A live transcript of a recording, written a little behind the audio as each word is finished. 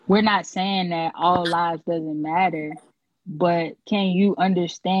we're not saying that all lives doesn't matter, but can you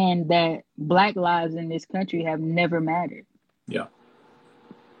understand that Black lives in this country have never mattered? Yeah.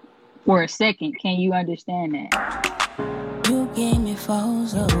 For a second, can you understand that? You gave me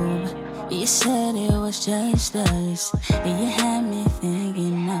false hope. You said it was just us, and you had me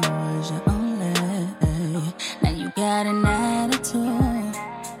thinking I was your only. Now you got an attitude,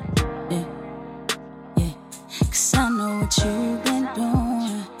 yeah, yeah. 'Cause I know what you've been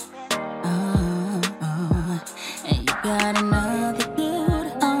doing, and you got another dude,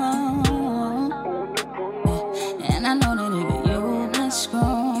 yeah. And I know that nigga you've been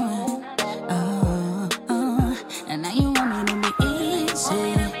screwing, and now you want me to be easy,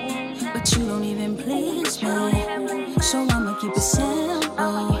 but you don't even please me. So I'ma keep it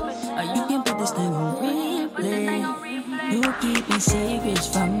simple, or you can put this thing on replay. You keeping secrets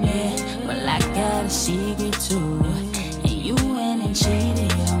from me, well I got a secret too. And you went and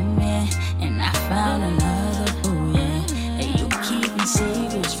cheated on me, and I found another boo, yeah. And you keeping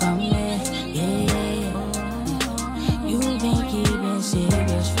secrets from me, yeah. You've been keeping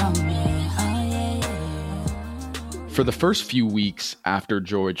secrets from me, oh yeah. For the first few weeks after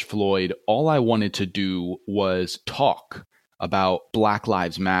George Floyd, all I wanted to do was talk about Black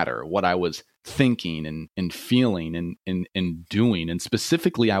Lives Matter, what I was thinking and feeling and doing. And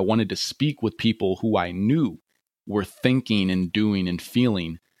specifically, I wanted to speak with people who I knew were thinking and doing and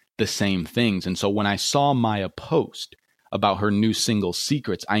feeling the same things. And so when I saw Maya post about her new single,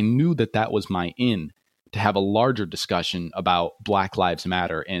 Secrets, I knew that that was my in to have a larger discussion about Black Lives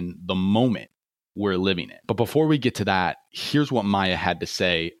Matter and the moment we're living in. But before we get to that, here's what Maya had to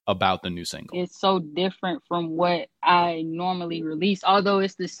say about the new single. It's so different from what I normally release, although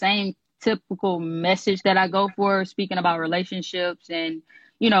it's the same typical message that I go for, speaking about relationships and,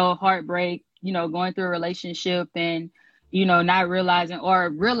 heartbreak, going through a relationship and, not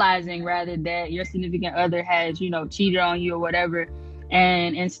realizing rather that your significant other has, cheated on you or whatever.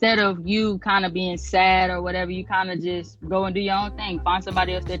 And instead of you kind of being sad or whatever, you kind of just go and do your own thing, find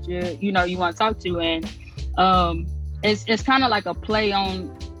somebody else that you want to talk to. And it's kind of like a play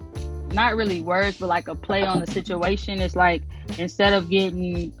on, not really words, but like a play on the situation. It's like, instead of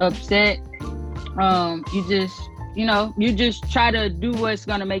getting upset, you just try to do what's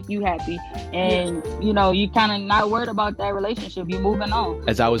going to make you happy. And, you kind of not worried about that relationship. You're moving on.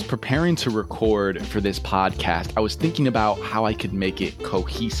 As I was preparing to record for this podcast, I was thinking about how I could make it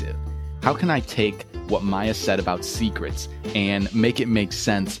cohesive. How can I take what Maya said about Secrets and make it make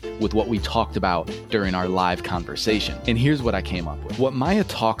sense with what we talked about during our live conversation? And here's what I came up with. What Maya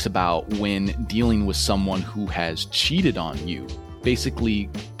talks about when dealing with someone who has cheated on you, basically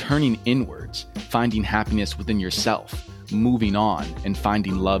turning inwards, finding happiness within yourself, moving on, and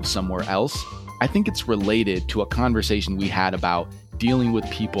finding love somewhere else, I think it's related to a conversation we had about dealing with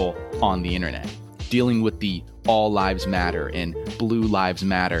people on the internet, dealing with the All Lives Matter and Blue Lives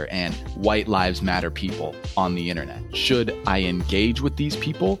Matter and White Lives Matter people on the internet. Should I engage with these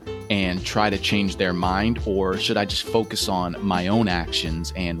people and try to change their mind, or should I just focus on my own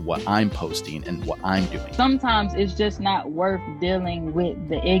actions and what I'm posting and what I'm doing? Sometimes it's just not worth dealing with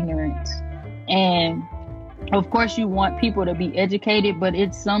the ignorance. And of course you want people to be educated, but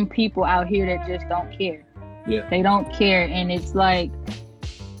it's some people out here that just don't care. Yeah. They don't care. And it's like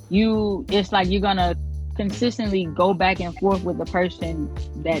you're gonna consistently go back and forth with the person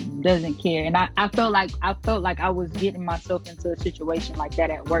that doesn't care. And I felt like I was getting myself into a situation like that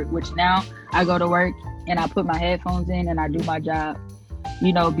at work, which now I go to work and I put my headphones in and I do my job,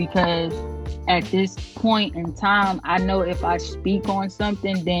 because at this point in time, I know if I speak on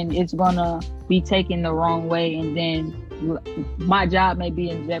something, then it's gonna be taken the wrong way, and then my job may be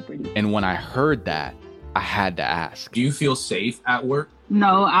in jeopardy. And when I heard that, I had to ask, do you feel safe at work?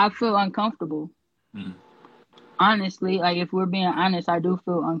 No, I feel uncomfortable. Mm. Honestly, like if we're being honest, I do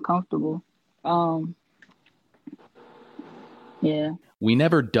feel uncomfortable. Yeah. We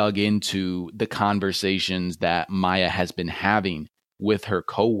never dug into the conversations that Maya has been having with her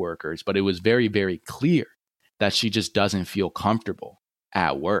coworkers, but it was very, very clear that she just doesn't feel comfortable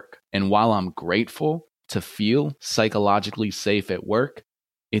at work. And while I'm grateful to feel psychologically safe at work,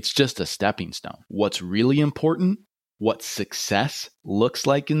 it's just a stepping stone. What's really important, what success looks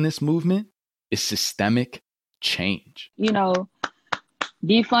like in this movement, is systemic change.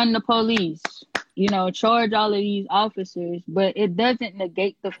 Defund the police, charge all of these officers, but it doesn't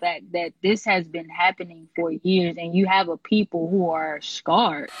negate the fact that this has been happening for years and you have a people who are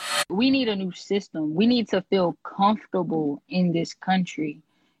scarred. We need a new system. We need to feel comfortable in this country,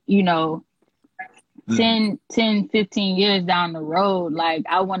 10, 15 years down the road. Like,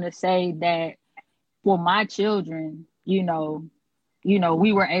 I want to say that for my children, you know,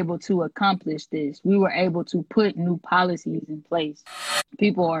 we were able to accomplish this. We were able to put new policies in place.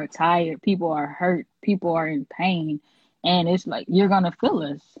 People are tired. People are hurt. People are in pain. And it's like, you're going to feel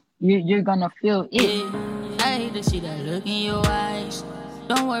us. You're going to feel it. I hate to see that look in your eyes.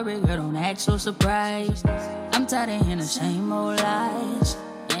 Don't worry, girl, don't act so surprised. I'm tired of hearing the same old lies.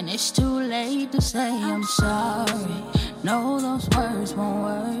 And it's too late to say I'm sorry. No, those words won't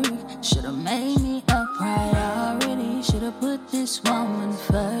work. Should've made me a priority. Should've put this woman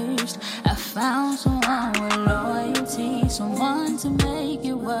first. I found someone with loyalty, someone to make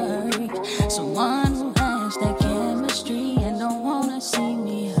it work, someone who has that chemistry and don't wanna see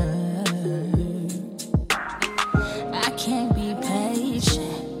me hurt. I can't be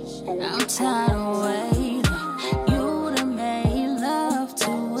patient. I'm tired of waiting. You done made love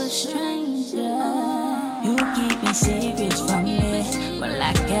to a stranger. You keeping secrets from me. Well,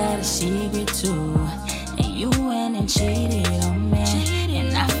 I got a secret too. And you went and cheated on me.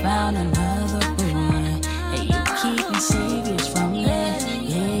 And I found another boo. And you keeping secrets from me.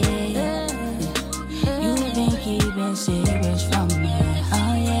 Yeah. You've been keeping secrets from me.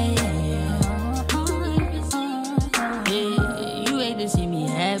 Oh, yeah. You hate to see me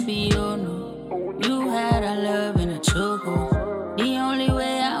happy, you know. You had a love in a chokehold. The only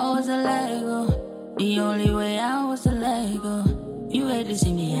way I was a Lego. The only way I was a Lego. You hate to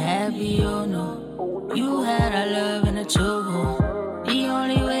see me happy, you know. You had a love in a chokehold. The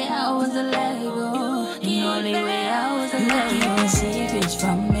only way I was a Lego. The only way I was a Lego. You keeping secrets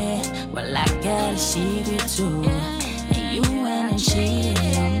from me. Well, I got a secret too. And you went and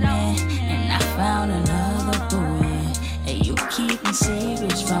cheated on me. And I found another boy. And you keeping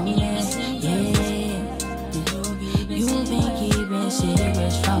secrets from me. Yeah. You've been keeping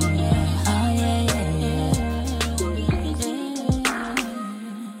secrets from me. Oh, yeah.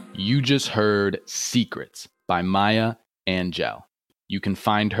 You just heard Secrets by Maya Angelou. You can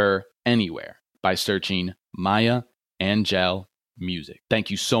find her anywhere by searching Maya Angelou Music.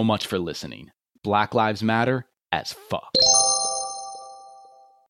 Thank you so much for listening. Black Lives Matter as fuck.